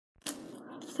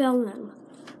filming.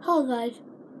 Hello guys.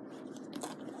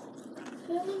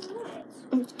 Filming what?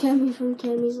 It's Cammy from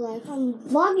Cammy's Life. I'm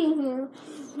vlogging here.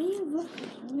 We have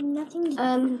nothing to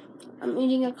I'm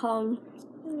eating a cone.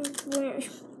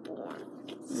 Where's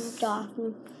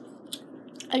Daphne.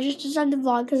 I just decided to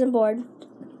vlog because I'm bored.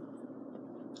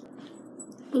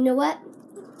 You know what?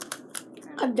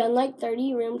 I've done like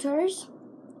 30 room tours,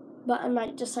 but I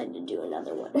might decide to do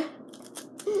another one.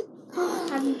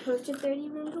 Have you posted 30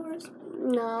 room tours?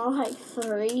 No, like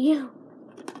 3.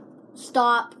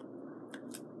 Stop.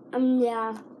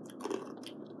 Yeah.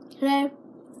 Today.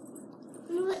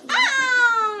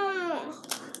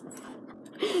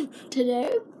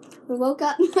 Today, we woke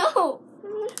up. No.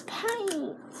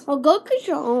 Pine. I'll go get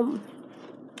your home.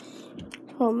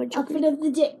 Outfit of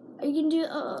the day. Are you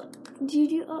gonna do you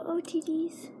do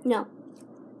OOTDs? No.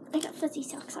 I got fuzzy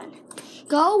socks on.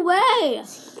 Go away.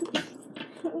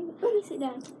 Let me sit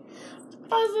down.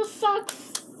 Fuzzy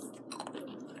socks.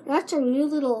 That's our new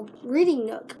little reading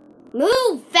nook.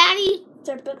 Move, fatty. It's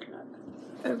our book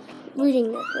nook.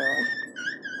 Reading nook, really.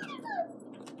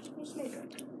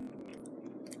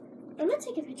 I'm gonna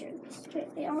take a picture of this.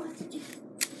 Wait, they all have to do.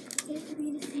 They have to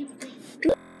be the same thing.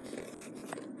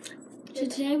 So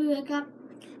today we woke up,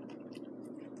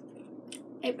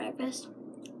 ate breakfast,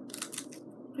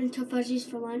 went to Fuzzies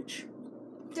for lunch.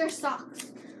 They're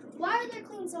socks. Why are there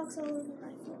clean socks all over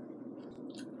my floor?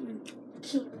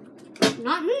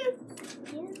 Not me.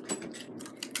 Yeah.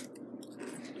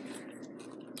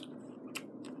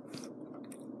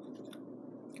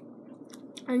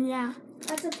 And yeah,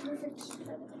 That's a perfect.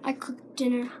 I cooked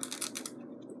dinner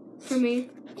for me.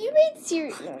 You made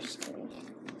cereal. No, just kidding.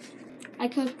 I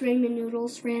cooked ramen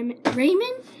noodles. Ramen,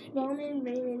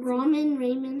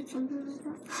 something like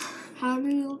that. How do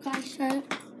you guys say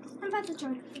it? I'm about to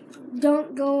try.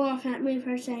 Don't go off at me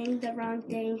for saying the wrong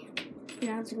thing.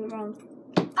 Pronouncing it wrong.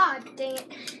 Ah, dang it.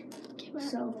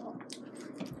 So,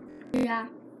 yeah.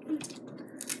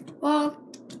 Well,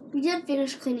 we did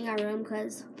finish cleaning our room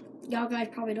because y'all guys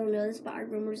probably don't know this, but our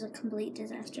room was a complete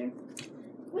disaster.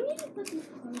 We need to put these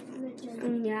clothes in the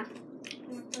gym. Yeah.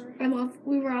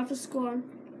 We were off of school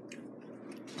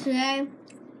today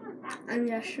and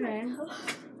yesterday.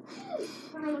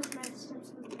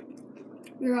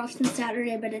 We were off since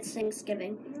Saturday, but it's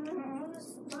Thanksgiving.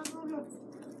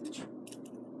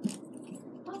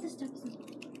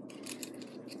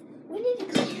 We need to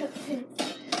clean up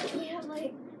this. We have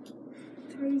like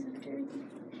tons of dirt.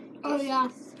 Oh yeah,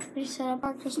 we set up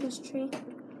our Christmas tree.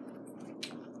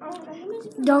 Oh,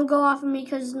 Don't go off of me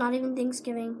because it's not even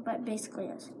Thanksgiving, but basically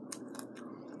is.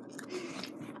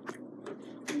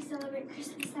 We celebrate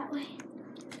Christmas that way.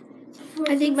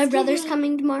 I think my brother's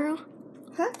coming tomorrow.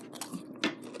 Huh?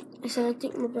 I said I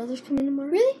think my brother's coming tomorrow.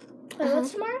 Really? Wait, Uh-huh.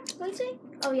 what's tomorrow? Wednesday?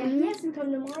 Oh yeah, he has to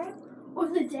come tomorrow. Or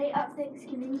the day of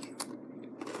Thanksgiving.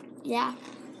 Yeah.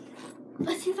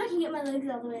 Let's see if I can get my legs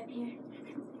all the way up here.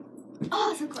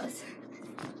 Oh, so close.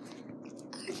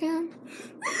 I can.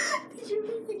 Did you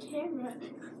move the camera?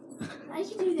 I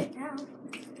can do that now.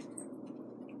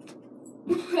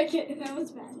 Okay, that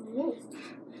was bad.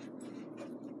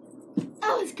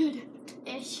 That was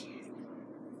good-ish.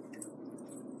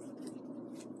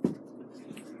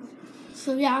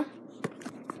 So yeah.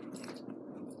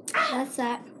 That's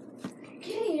that.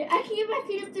 Okay, I can get my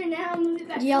feet up there now and move it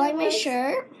back. Do you like my legs.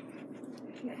 shirt?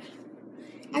 Yeah.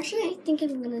 Actually, I think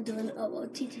I'm gonna do an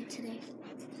OOTD today.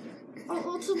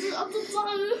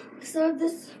 So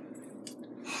this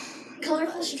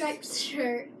colorful striped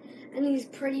shirt and these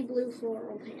pretty blue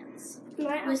floral pants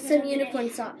with some unicorn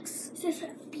socks. This is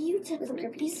a beautiful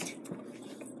With beast.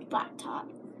 Black top.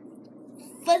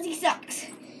 Fuzzy socks.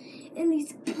 And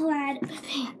these plaid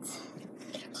pants.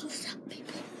 Get a close up,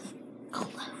 people.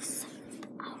 Close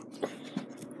up.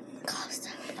 Close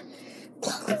up.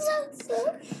 Close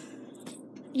up.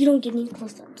 You don't get any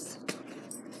close-ups.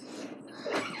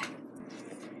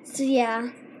 So yeah,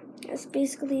 that's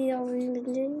basically all we've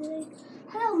been doing today.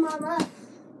 Hello, Mama.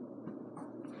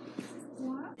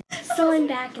 What? So I'm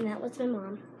back, and that was my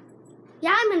mom.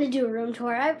 Yeah, I'm gonna do a room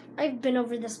tour. I've been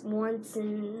over this once,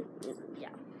 and yeah,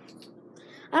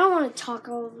 I don't want to talk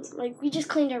all like we just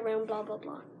cleaned our room, blah blah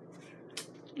blah.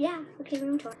 Yeah, okay,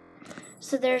 room tour.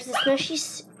 So there's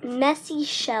this messy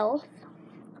shelf.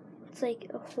 It's like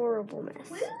a horrible mess.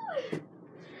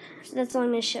 So that's all I'm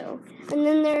gonna show. And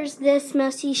then there's this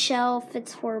messy shelf.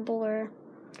 It's horrible, or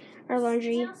our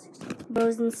laundry,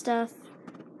 bows and stuff.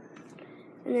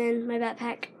 And then my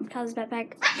backpack, Kaz's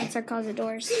backpack. That's our closet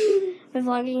doors. My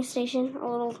vlogging station, a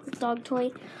little dog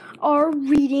toy. Our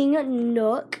reading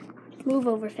nook. Move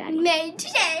over, fatty. Made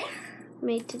today.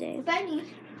 Made today. Bunny.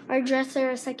 Our dresser,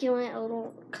 a succulent, a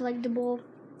little collectible.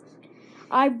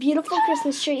 Our beautiful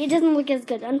Christmas tree. It doesn't look as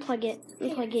good. Unplug it.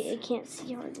 Unplug it. It can't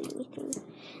see hardly anything.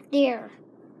 There.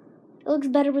 It looks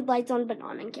better with lights on, but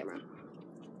not on camera.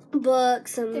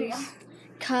 Books and There you go.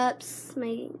 cups.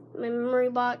 My memory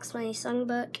box. My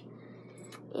songbook.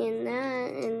 And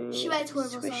that. And She writes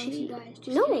horrible songs, you guys.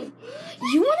 Just no. kidding.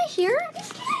 You want to hear? No,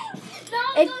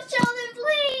 If- don't show them,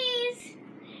 please.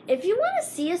 If you want to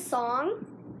see a song,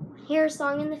 hear a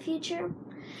song in the future,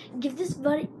 give this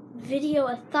video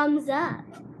a thumbs up.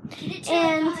 Get it to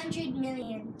And- 100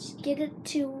 million. Get it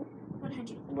to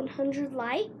 100. 100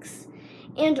 likes.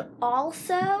 And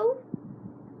also,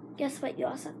 guess what you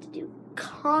also have to do?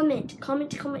 Comment.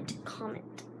 Comment.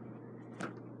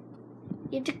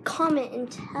 You have to comment and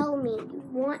tell me you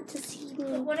want to see But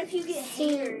me. what if you get sing.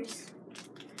 haters?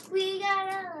 We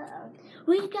gotta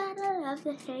We gotta love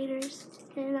the haters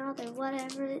and all their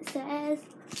whatever it says.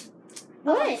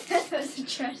 love. What? That was a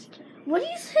trash can. What do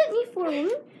you hit me for,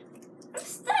 woman? I'm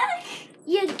stuck.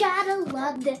 You gotta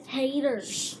love the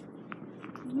haters.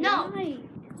 No. Why?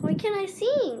 Why can't I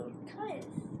sing? Because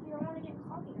you don't want to get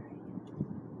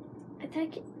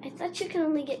copyright. I thought you can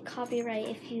only get copyright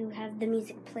if you have the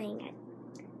music playing it.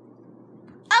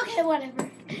 Okay, whatever.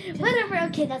 Whatever.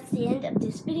 Okay, that's the end of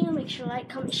this video. Make sure to like,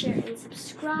 comment, share, and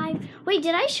subscribe. Wait,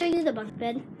 did I show you the bunk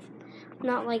bed?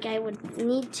 Not like I would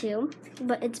need to,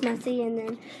 but it's messy, and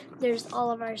then there's all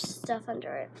of our stuff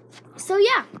under it. So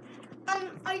yeah,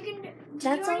 Are you gonna? Did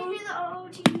That's you all? already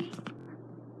do the OOTV?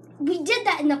 we did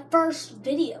that in the first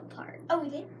video part. Oh, we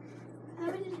did. How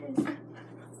did it?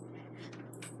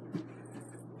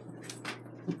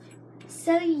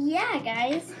 So yeah,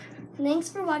 guys, thanks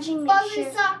for watching. Make Bobby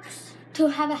sure sucks. to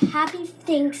have a happy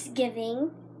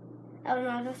Thanksgiving. I don't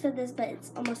know if I said this, but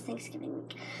it's almost Thanksgiving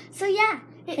week. So yeah,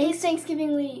 It Thanks. is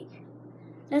Thanksgiving week.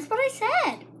 that's what I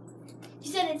said.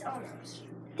 You said it's almost.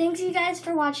 Thank you guys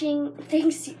for watching.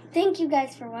 Thank you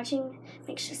guys for watching.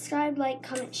 Make sure to subscribe, like,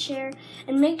 comment, share,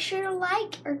 and make sure to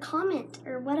like or comment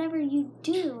or whatever you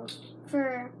do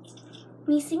for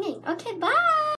me singing. Okay, bye.